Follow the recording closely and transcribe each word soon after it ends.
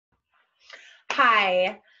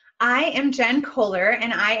Hi, I am Jen Kohler,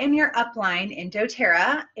 and I am your upline in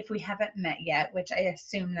doTERRA, if we haven't met yet, which I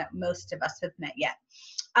assume that most of us have met yet.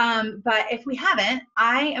 But if we haven't,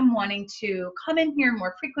 I am wanting to come in here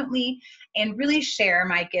more frequently and really share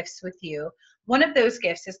my gifts with you. One of those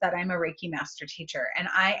gifts is that I'm a Reiki master teacher, and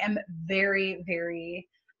I am very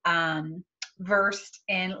versed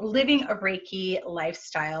in living a Reiki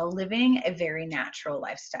lifestyle, living a very natural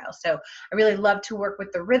lifestyle. So I really love to work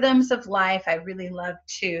with the rhythms of life. I really love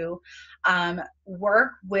to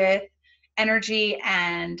work with energy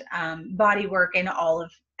and body work in all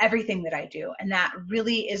of everything that I do. And that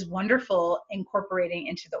really is wonderful incorporating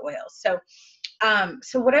into the oils.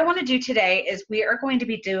 So what I want to do today is we are going to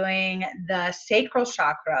be doing the sacral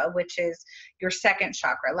chakra, which is your second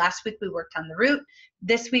chakra. Last week we worked on the root.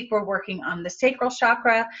 This week we're working on the sacral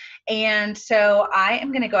chakra. And so I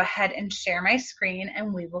am going to go ahead and share my screen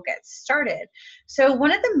and we will get started. So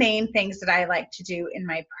one of the main things that I like to do in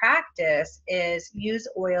my practice is use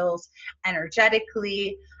oils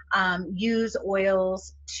energetically, use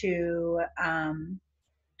oils to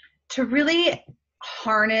really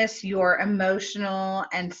harness your emotional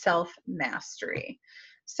and self-mastery.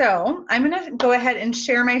 So I'm going to go ahead and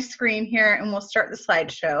share my screen here and we'll start the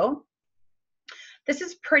slideshow. This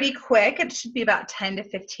is pretty quick. It should be about 10 to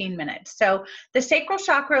 15 minutes. So the sacral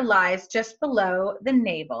chakra lies just below the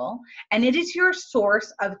navel, and it is your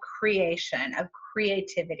source of creation, of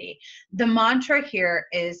creativity. The mantra here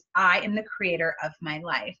is, I am the creator of my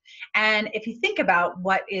life. And if you think about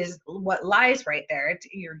what lies right there, it's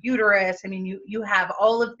your uterus. I mean, you have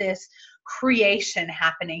all of this creation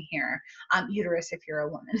happening here. Uterus if you're a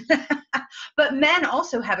woman. But men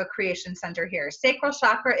also have a creation center here. Sacral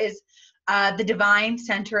chakra is the divine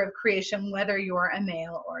center of creation, whether you're a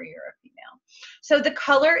male or you're a female. So the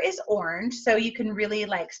color is orange. So you can really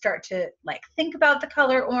start to think about the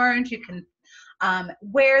color orange. You can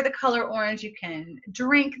wear the color orange. You can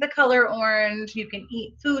drink the color orange. You can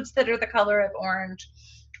eat foods that are the color of orange.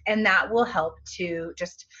 And that will help to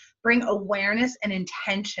just bring awareness and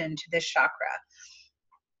intention to this chakra.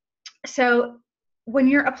 So when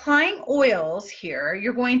you're applying oils here,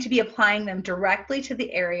 you're going to be applying them directly to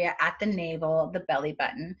the area at the navel, the belly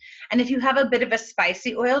button. And if you have a bit of a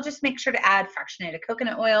spicy oil, just make sure to add fractionated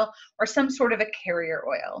coconut oil or some sort of a carrier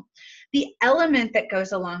oil. The element that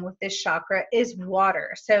goes along with this chakra is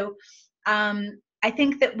water. So I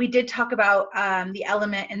think that we did talk about the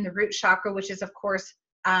element in the root chakra, which is, of course,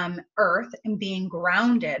 earth and being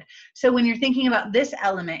grounded. So when you're thinking about this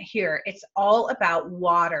element here, it's all about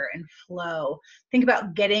water and flow. Think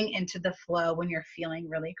about getting into the flow when you're feeling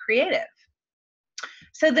really creative.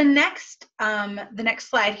 So the next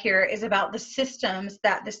slide here is about the systems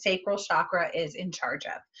that the sacral chakra is in charge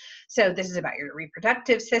of. So this is about your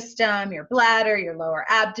reproductive system, your bladder, your lower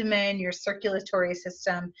abdomen, your circulatory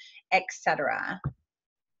system, etc.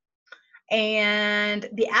 And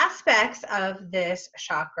the aspects of this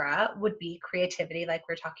chakra would be creativity, like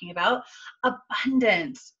we're talking about,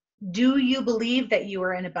 abundance. Do you believe that you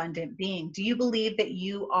are an abundant being? Do you believe that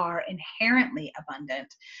you are inherently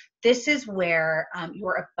abundant? This is where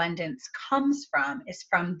your abundance comes from, is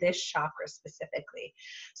from this chakra specifically.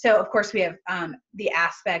 So of course we have the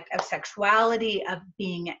aspect of sexuality, of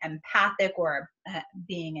being empathic or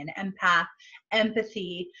being an empath,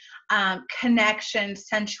 empathy, connection,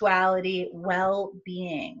 sensuality,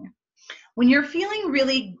 well-being. When you're feeling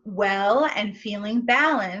really well and feeling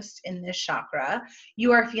balanced in this chakra,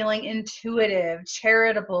 you are feeling intuitive,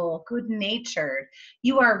 charitable, good-natured.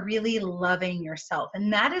 You are really loving yourself.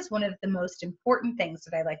 And that is one of the most important things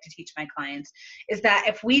that I like to teach my clients, is that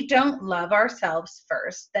if we don't love ourselves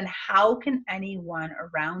first, then how can anyone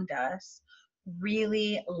around us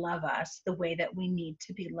really love us the way that we need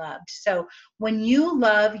to be loved? So when you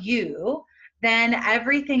love you, then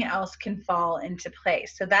everything else can fall into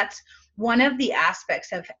place. So that's one of the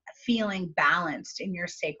aspects of feeling balanced in your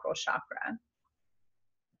sacral chakra.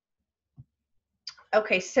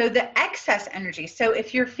 Okay, so the excess energy. So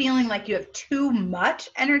if you're feeling like you have too much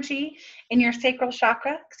energy in your sacral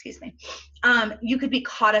chakra, excuse me, you could be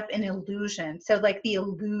caught up in illusion. So like the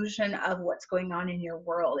illusion of what's going on in your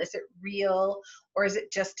world. Is it real or is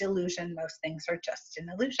it just illusion? Most things are just an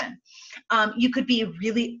illusion. You could be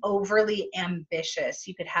really overly ambitious.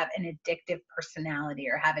 You could have an addictive personality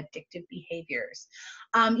or have addictive behaviors.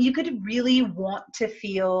 You could really want to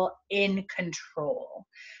feel in control.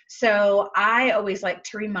 So I always like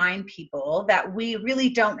to remind people that we really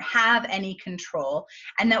don't have any control,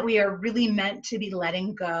 and that we are really meant to be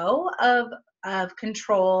letting go of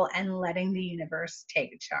control and letting the universe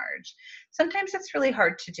take charge. Sometimes it's really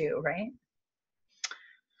hard to do, right?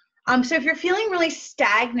 So if you're feeling really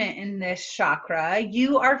stagnant in this chakra,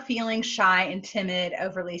 you are feeling shy and timid,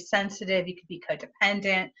 overly sensitive. You could be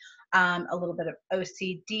codependent, a little bit of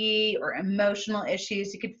OCD or emotional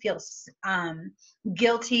issues. You could feel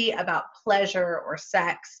guilty about pleasure or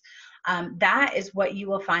sex. That is what you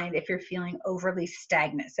will find if you're feeling overly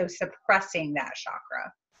stagnant. So suppressing that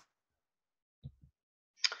chakra.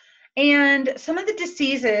 And some of the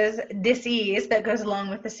disease that goes along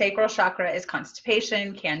with the sacral chakra is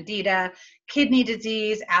constipation, candida, kidney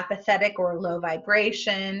disease, apathetic or low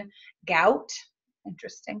vibration, gout.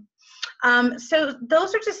 Interesting. So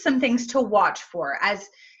those are just some things to watch for. As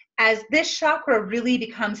this chakra really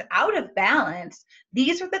becomes out of balance,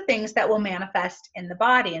 these are the things that will manifest in the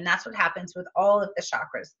body. And that's what happens with all of the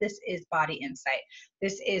chakras. This is body insight.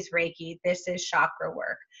 This is Reiki. This is chakra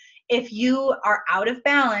work. If you are out of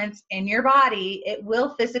balance in your body, it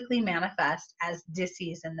will physically manifest as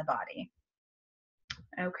disease in the body.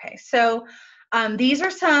 Okay, so these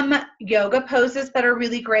are some yoga poses that are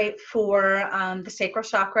really great for the sacral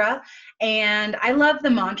chakra. And I love the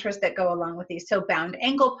mantras that go along with these. So bound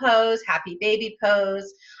ankle pose, happy baby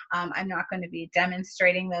pose. I'm not going to be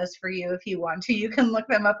demonstrating those for you. If you want to, you can look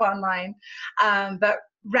them up online. But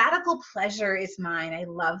radical pleasure is mine. I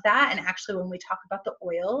love that. And actually, when we talk about the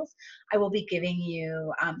oils, I will be giving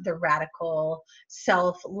you the radical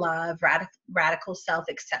self-love, radical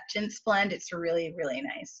self-acceptance blend. It's really, really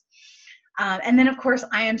nice. And then, of course,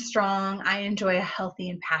 I am strong. I enjoy a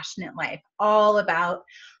healthy and passionate life, all about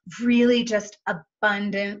really just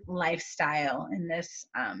abundant lifestyle in this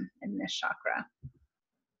chakra.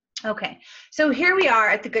 Okay, so here we are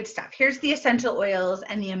at the good stuff. Here's the essential oils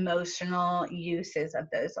and the emotional uses of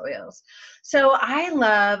those oils. So I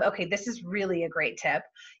love, okay, this is really a great tip.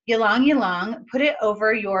 Ylang ylang, put it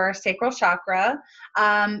over your sacral chakra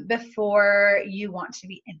before you want to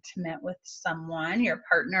be intimate with someone, your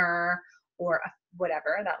partner, or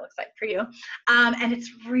whatever that looks like for you. And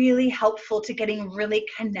it's really helpful to getting really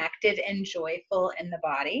connected and joyful in the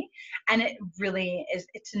body. And it really is,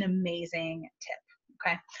 it's an amazing tip.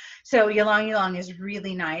 Okay, so ylang ylang is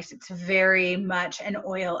really nice. It's very much an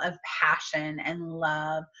oil of passion and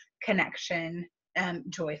love, connection,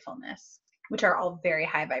 joyfulness, which are all very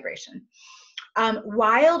high vibration.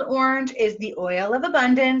 Wild orange is the oil of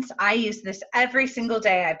abundance. I use this every single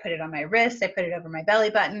day. I put it on my wrist. I put it over my belly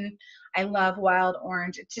button. I love wild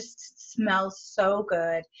orange. It just smells so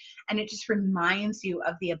good, and it just reminds you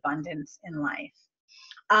of the abundance in life.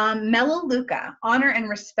 Melaleuca, honor and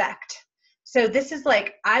respect. So this is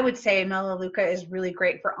like, I would say Melaleuca is really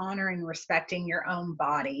great for honoring and respecting your own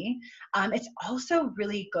body. It's also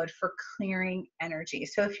really good for clearing energy.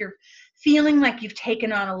 So if you're feeling like you've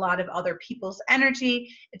taken on a lot of other people's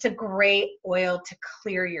energy, it's a great oil to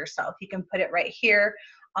clear yourself. You can put it right here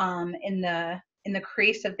in the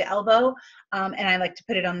crease of the elbow, and I like to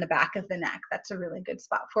put it on the back of the neck. That's a really good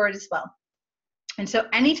spot for it as well. And so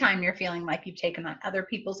anytime you're feeling like you've taken on other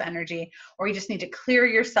people's energy, or you just need to clear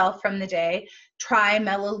yourself from the day, try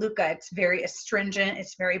Melaleuca. It's very astringent,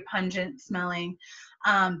 it's very pungent smelling,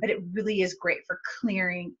 but it really is great for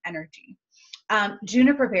clearing energy.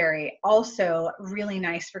 Juniper berry, also really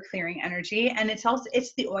nice for clearing energy, and it's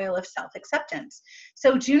the oil of self-acceptance.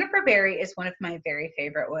 So juniper berry is one of my very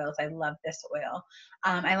favorite oils. I love this oil.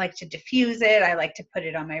 I like to diffuse it. I like to put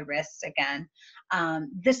it on my wrists again.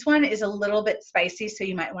 This one is a little bit spicy, so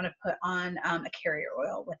you might want to put on a carrier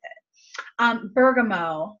oil with it.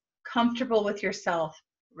 Bergamot, comfortable with yourself,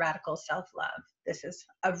 radical self-love. This is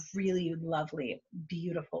a really lovely,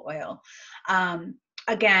 beautiful oil.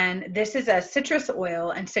 Again, this is a citrus oil,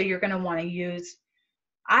 and so you're going to want to use,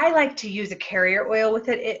 I like to use a carrier oil with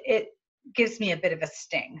it. It gives me a bit of a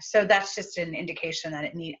sting. So that's just an indication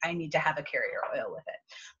that I need to have a carrier oil with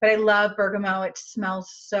it. But I love bergamot. It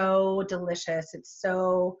smells so delicious. It's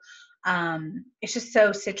so, it's just so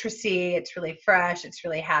citrusy. It's really fresh. It's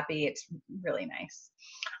really happy. It's really nice.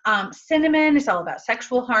 Cinnamon is all about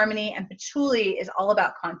sexual harmony, and patchouli is all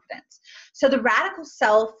about confidence. So the radical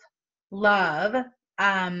self-love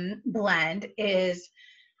blend is,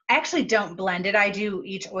 I actually don't blend it. I do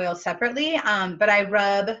each oil separately, but I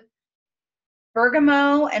rub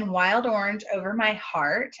bergamot and wild orange over my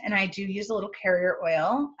heart, and I do use a little carrier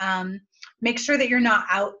oil. Make sure that you're not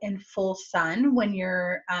out in full sun when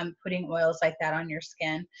you're putting oils like that on your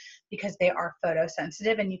skin, because they are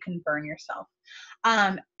photosensitive and you can burn yourself.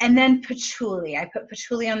 And then patchouli, I put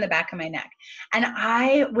patchouli on the back of my neck. And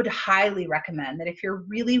I would highly recommend that if you're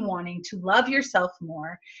really wanting to love yourself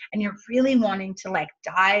more, and you're really wanting to like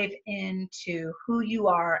dive into who you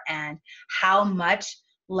are and how much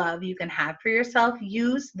love you can have for yourself,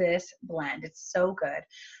 use this blend. It's so good.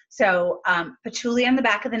 So patchouli on the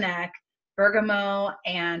back of the neck, bergamot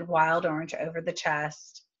and wild orange over the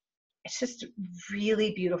chest. It's just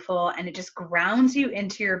really beautiful, and it just grounds you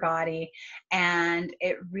into your body, and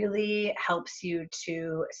it really helps you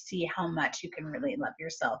to see how much you can really love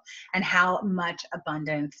yourself and how much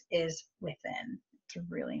abundance is within. It's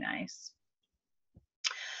really nice.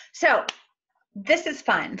 So this is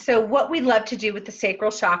fun. So what we love to do with the sacral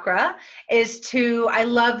chakra is to, I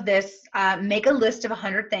love this, make a list of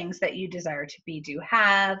 100 things that you desire to be, do,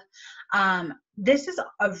 have. This is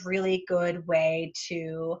a really good way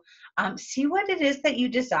to see what it is that you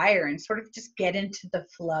desire and sort of just get into the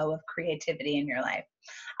flow of creativity in your life.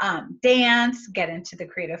 Dance, get into the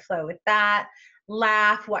creative flow with that.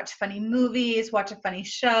 Laugh, watch funny movies, watch a funny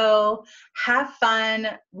show, have fun.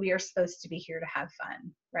 We are supposed to be here to have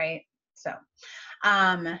fun, right? So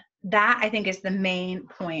that I think is the main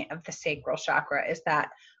point of the sacral chakra, is that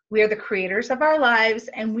we are the creators of our lives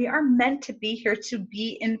and we are meant to be here to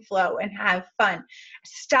be in flow and have fun.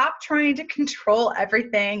 Stop trying to control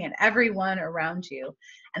everything and everyone around you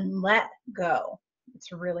and let go.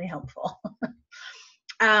 It's really helpful.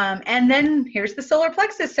 And then here's the solar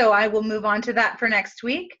plexus. So I will move on to that for next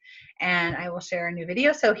week and I will share a new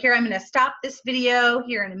video. So here I'm going to stop this video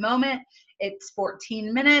here in a moment. It's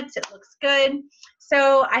 14 minutes. It looks good.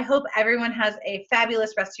 So I hope everyone has a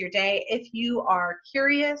fabulous rest of your day. If you are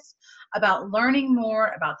curious about learning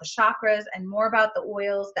more about the chakras and more about the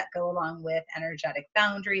oils that go along with energetic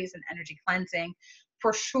boundaries and energy cleansing,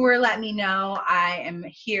 for sure let me know. I am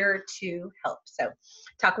here to help. So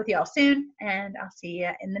talk with you all soon, and I'll see you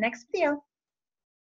in the next video.